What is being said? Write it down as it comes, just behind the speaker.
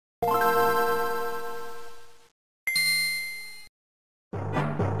Did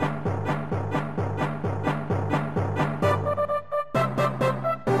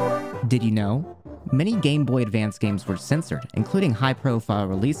you know? Many Game Boy Advance games were censored, including high-profile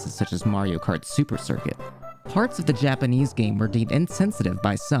releases such as Mario Kart Super Circuit. Parts of the Japanese game were deemed insensitive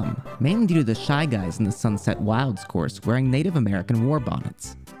by some, mainly due to the Shy Guys in the Sunset Wilds course wearing Native American war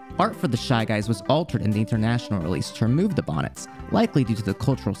bonnets. Art for the Shy Guys was altered in the international release to remove the bonnets, likely due to the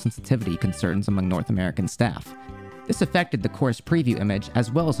cultural sensitivity concerns among North American staff. This affected the course preview image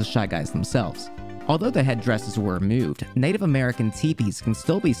as well as the Shy Guys themselves. Although the headdresses were removed, Native American teepees can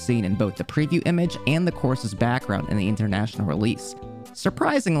still be seen in both the preview image and the course's background in the international release.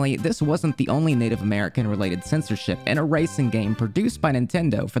 Surprisingly, this wasn't the only Native American-related censorship in a racing game produced by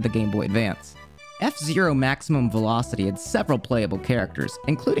Nintendo for the Game Boy Advance. F-Zero Maximum Velocity had several playable characters,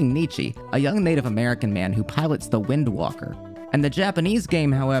 including Nietzsche, a young Native American man who pilots the Windwalker. In the Japanese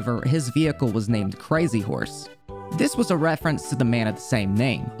game, however, his vehicle was named Crazy Horse. This was a reference to the man of the same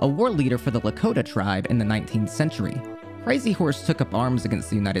name, a war leader for the Lakota tribe in the 19th century. Crazy Horse took up arms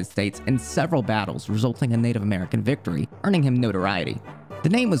against the United States in several battles, resulting in Native American victory, earning him notoriety. The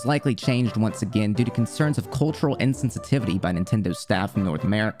name was likely changed once again due to concerns of cultural insensitivity by Nintendo's staff in North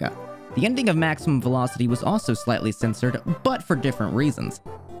America. The ending of Maximum Velocity was also slightly censored, but for different reasons.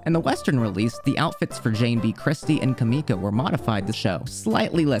 In the Western release, the outfits for Jane B. Christie and Kamiko were modified to show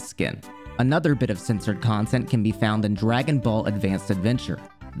slightly less skin. Another bit of censored content can be found in Dragon Ball Advanced Adventure.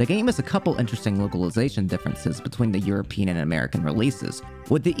 The game has a couple interesting localization differences between the European and American releases,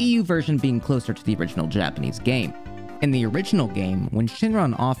 with the EU version being closer to the original Japanese game. In the original game, when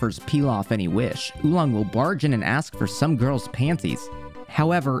Shinron offers Pilaf any wish, Oolong will barge in and ask for some girl's panties.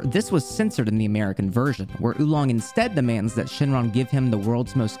 However, this was censored in the American version, where Oolong instead demands that Shinron give him the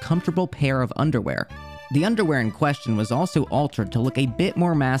world's most comfortable pair of underwear. The underwear in question was also altered to look a bit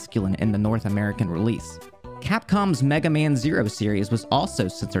more masculine in the North American release. Capcom's Mega Man Zero series was also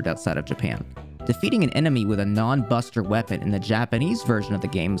censored outside of Japan. Defeating an enemy with a non-buster weapon in the Japanese version of the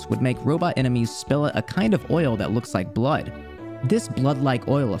games would make robot enemies spill a kind of oil that looks like blood. This blood-like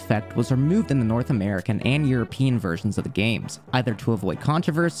oil effect was removed in the North American and European versions of the games, either to avoid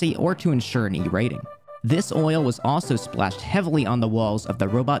controversy or to ensure an E rating. This oil was also splashed heavily on the walls of the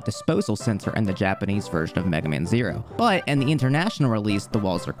Robot Disposal Center in the Japanese version of Mega Man Zero, but in the international release, the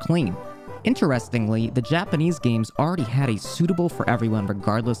walls are clean. Interestingly, the Japanese games already had a suitable for everyone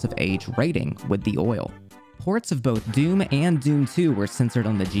regardless of age rating with the oil. Ports of both Doom and Doom 2 were censored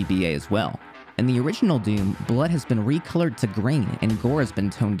on the GBA as well. In the original Doom, blood has been recolored to green and gore has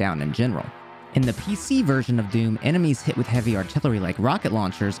been toned down in general. In the PC version of Doom, enemies hit with heavy artillery like rocket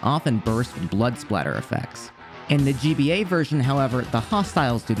launchers often burst with blood splatter effects. In the GBA version, however, the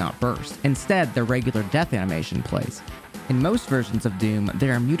hostiles do not burst. Instead, their regular death animation plays. In most versions of Doom,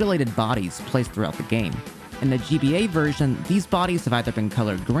 there are mutilated bodies placed throughout the game. In the GBA version, these bodies have either been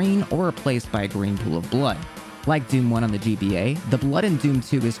colored green or replaced by a green pool of blood. Like Doom 1 on the GBA, the blood in Doom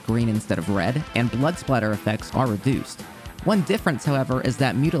 2 is green instead of red, and blood splatter effects are reduced. One difference, however, is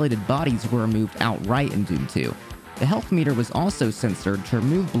that mutilated bodies were removed outright in Doom 2. The health meter was also censored to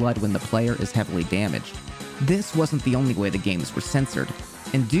remove blood when the player is heavily damaged. This wasn't the only way the games were censored.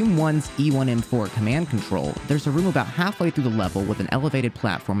 In Doom 1's E1M4 command control, there's a room about halfway through the level with an elevated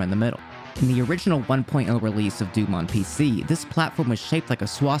platform in the middle. In the original 1.0 release of Doom on PC, this platform was shaped like a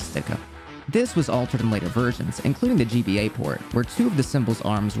swastika. This was altered in later versions, including the GBA port, where two of the symbol's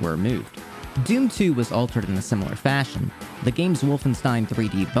arms were removed. Doom 2 was altered in a similar fashion. The game's Wolfenstein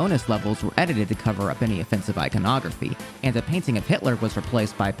 3D bonus levels were edited to cover up any offensive iconography, and a painting of Hitler was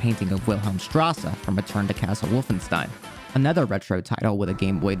replaced by a painting of Wilhelm Strasse from Return to Castle Wolfenstein. Another retro title with a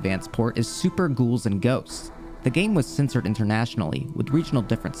Game Boy Advance port is Super Ghouls and Ghosts. The game was censored internationally, with regional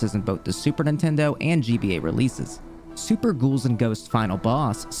differences in both the Super Nintendo and GBA releases. Super Ghouls and Ghosts' final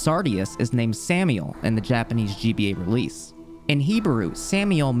boss, Sardius, is named Samuel in the Japanese GBA release. In Hebrew,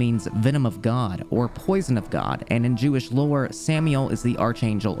 Samuel means venom of God or poison of God, and in Jewish lore, Samuel is the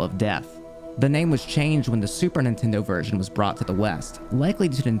archangel of death. The name was changed when the Super Nintendo version was brought to the West, likely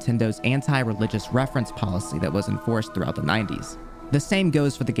due to Nintendo's anti-religious reference policy that was enforced throughout the 90s. The same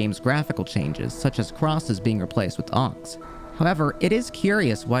goes for the game's graphical changes, such as crosses being replaced with onks. However, it is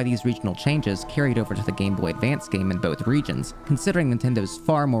curious why these regional changes carried over to the Game Boy Advance game in both regions, considering Nintendo's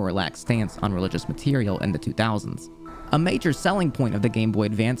far more relaxed stance on religious material in the 2000s. A major selling point of the Game Boy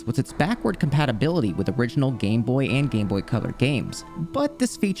Advance was its backward compatibility with original Game Boy and Game Boy Color games, but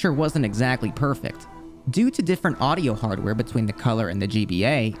this feature wasn't exactly perfect. Due to different audio hardware between the Color and the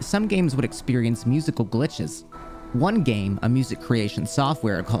GBA, some games would experience musical glitches. One game, a music creation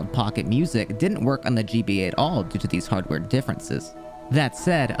software called Pocket Music, didn't work on the GBA at all due to these hardware differences. That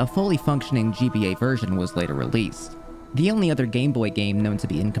said, a fully functioning GBA version was later released. The only other Game Boy game known to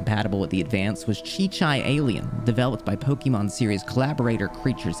be incompatible with the Advance was Chi-Chi Alien, developed by Pokemon series collaborator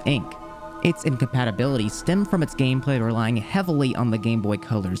Creatures Inc. Its incompatibility stemmed from its gameplay relying heavily on the Game Boy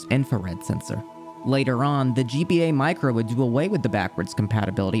Color's infrared sensor. Later on, the GBA Micro would do away with the backwards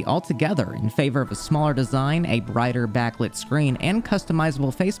compatibility altogether in favor of a smaller design, a brighter backlit screen, and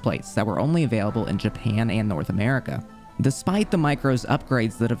customizable faceplates that were only available in Japan and North America. Despite the Micro's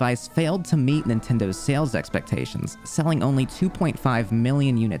upgrades, the device failed to meet Nintendo's sales expectations, selling only 2.5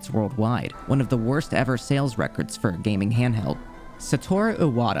 million units worldwide, one of the worst ever sales records for a gaming handheld. Satoru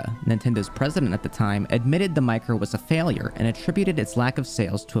Iwata, Nintendo's president at the time, admitted the Micro was a failure and attributed its lack of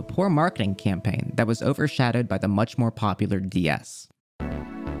sales to a poor marketing campaign that was overshadowed by the much more popular DS.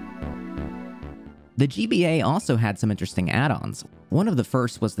 The GBA also had some interesting add-ons. One of the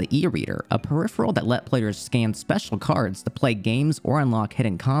first was the e-reader, a peripheral that let players scan special cards to play games or unlock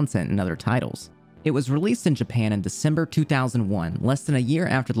hidden content in other titles. It was released in Japan in December 2001, less than a year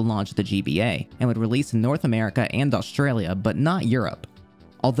after the launch of the GBA, and would release in North America and Australia, but not Europe.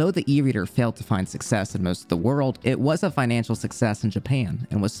 Although the e-reader failed to find success in most of the world, it was a financial success in Japan,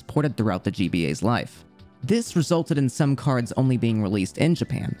 and was supported throughout the GBA's life. This resulted in some cards only being released in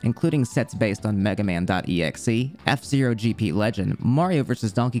Japan, including sets based on Mega Man.exe, F-Zero GP Legend, Mario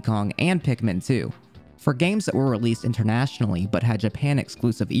vs. Donkey Kong, and Pikmin 2. For games that were released internationally but had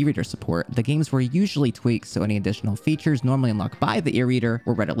Japan-exclusive e-reader support, the games were usually tweaked so any additional features normally unlocked by the e-reader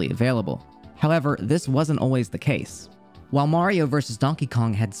were readily available. However, this wasn't always the case. While Mario vs. Donkey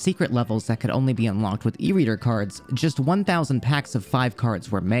Kong had secret levels that could only be unlocked with e-reader cards, just 1,000 packs of 5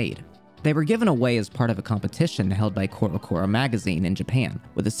 cards were made. They were given away as part of a competition held by CoroCoro magazine in Japan,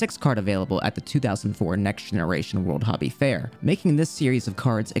 with a 6th card available at the 2004 Next Generation World Hobby Fair, making this series of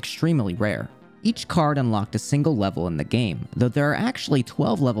cards extremely rare. Each card unlocked a single level in the game, though there are actually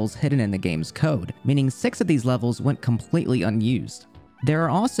 12 levels hidden in the game's code, meaning 6 of these levels went completely unused. There are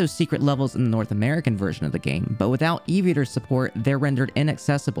also secret levels in the North American version of the game, but without e-reader support, they're rendered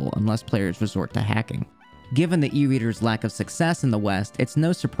inaccessible unless players resort to hacking. Given the e-reader's lack of success in the West, it's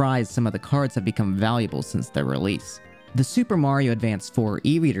no surprise some of the cards have become valuable since their release. The Super Mario Advance 4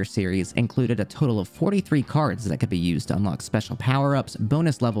 e-reader series included a total of 43 cards that could be used to unlock special power-ups,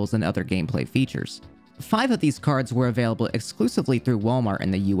 bonus levels, and other gameplay features. 5 of these cards were available exclusively through Walmart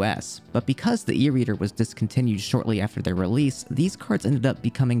in the US, but because the e-reader was discontinued shortly after their release, these cards ended up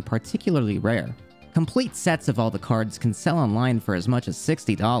becoming particularly rare. Complete sets of all the cards can sell online for as much as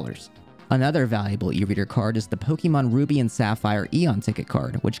 $60. Another valuable e-reader card is the Pokemon Ruby and Sapphire Eon Ticket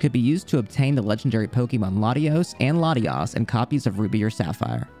card, which could be used to obtain the legendary Pokemon Latios and Latias in copies of Ruby or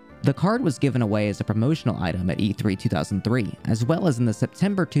Sapphire. The card was given away as a promotional item at E3 2003, as well as in the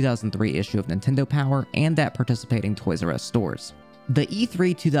September 2003 issue of Nintendo Power and at participating Toys R Us stores. The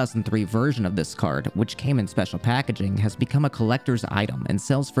E3 2003 version of this card, which came in special packaging, has become a collector's item and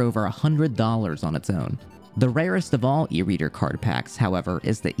sells for over $100 on its own. The rarest of all e-reader card packs, however,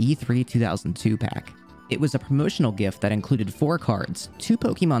 is the E3 2002 pack. It was a promotional gift that included 4 cards, 2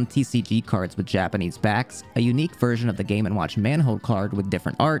 Pokemon TCG cards with Japanese backs, a unique version of the Game & Watch Manhold card with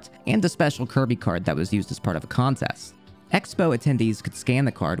different art, and a special Kirby card that was used as part of a contest. Expo attendees could scan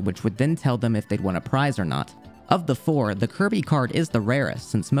the card, which would then tell them if they'd won a prize or not. Of the 4, the Kirby card is the rarest,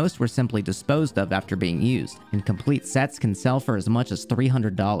 since most were simply disposed of after being used, and complete sets can sell for as much as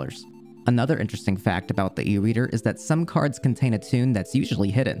 $300. Another interesting fact about the e-reader is that some cards contain a tune that's usually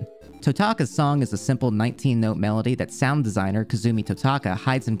hidden. Totaka's song is a simple 19-note melody that sound designer Kazumi Totaka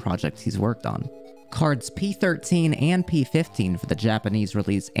hides in projects he's worked on. Cards P13 and P15 for the Japanese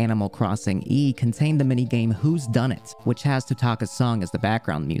release Animal Crossing E contain the minigame Who's Done It, which has Totaka's song as the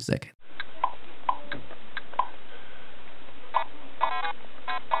background music.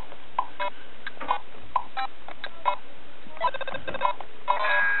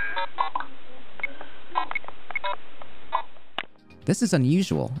 This is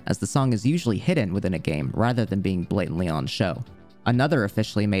unusual, as the song is usually hidden within a game rather than being blatantly on show. Another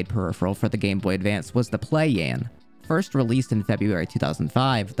officially made peripheral for the Game Boy Advance was the Play-Yan. First released in February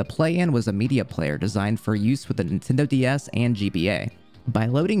 2005, the Play-Yan was a media player designed for use with the Nintendo DS and GBA. By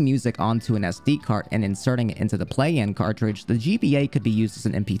loading music onto an SD card and inserting it into the Play-Yan cartridge, the GBA could be used as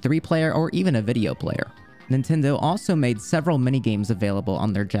an MP3 player or even a video player. Nintendo also made several minigames available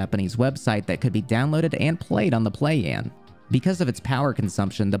on their Japanese website that could be downloaded and played on the Play-Yan. Because of its power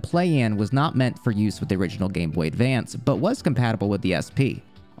consumption, the Play-Yan was not meant for use with the original Game Boy Advance, but was compatible with the SP.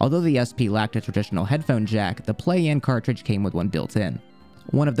 Although the SP lacked a traditional headphone jack, the Play-Yan cartridge came with one built in.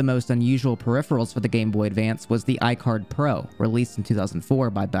 One of the most unusual peripherals for the Game Boy Advance was the iCard Pro, released in 2004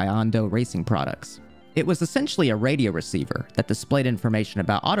 by Biondo Racing Products. It was essentially a radio receiver that displayed information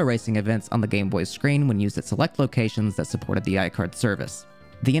about auto racing events on the Game Boy's screen when used at select locations that supported the iCard service.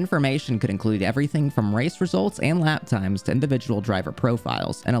 The information could include everything from race results and lap times to individual driver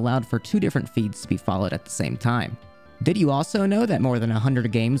profiles, and allowed for 2 different feeds to be followed at the same time. Did you also know that more than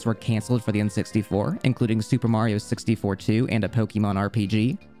 100 games were cancelled for the N64, including Super Mario 64 2 and a Pokemon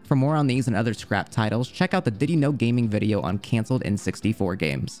RPG? For more on these and other scrap titles, check out the DidYouKnowGaming video on cancelled N64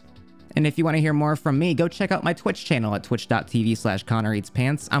 games. And if you want to hear more from me, go check out my Twitch channel at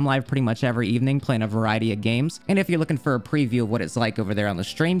twitch.tv/ConnorEatsPants. I'm live pretty much every evening playing a variety of games. And if you're looking for a preview of what it's like over there on the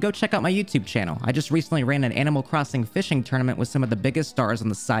stream, go check out my YouTube channel. I just recently ran an Animal Crossing fishing tournament with some of the biggest stars on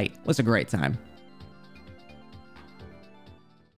the site. It was a great time.